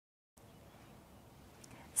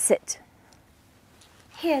Sit.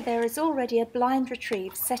 Here there is already a blind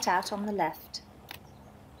retrieve set out on the left.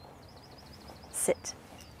 Sit.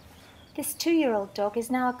 This 2-year-old dog is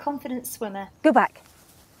now a confident swimmer, Go back.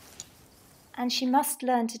 and she must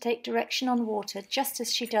learn to take direction on water just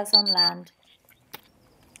as she does on land.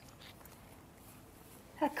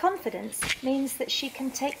 Her confidence means that she can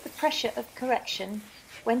take the pressure of correction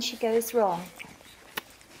when she goes wrong.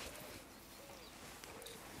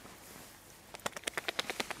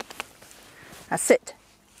 Now sit.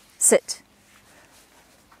 Sit.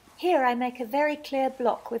 Here I make a very clear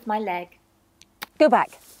block with my leg. Go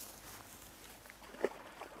back.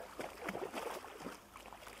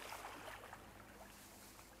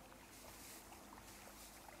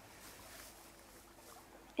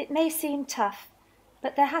 It may seem tough,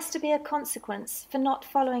 but there has to be a consequence for not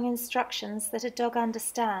following instructions that a dog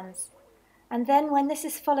understands. And then when this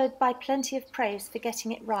is followed by plenty of praise for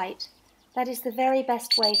getting it right, that is the very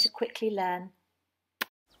best way to quickly learn.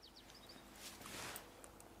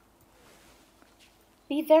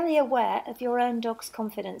 Be very aware of your own dog's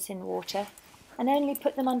confidence in water and only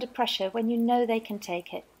put them under pressure when you know they can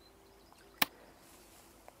take it.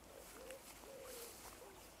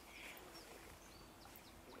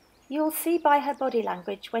 You'll see by her body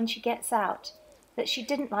language when she gets out that she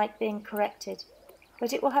didn't like being corrected,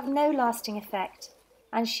 but it will have no lasting effect,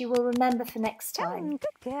 and she will remember for next time.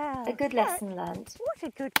 Good girl. A good lesson learnt. What a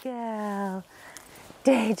good girl.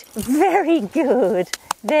 Did. Very good.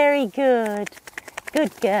 Very good.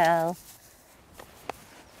 Good girl.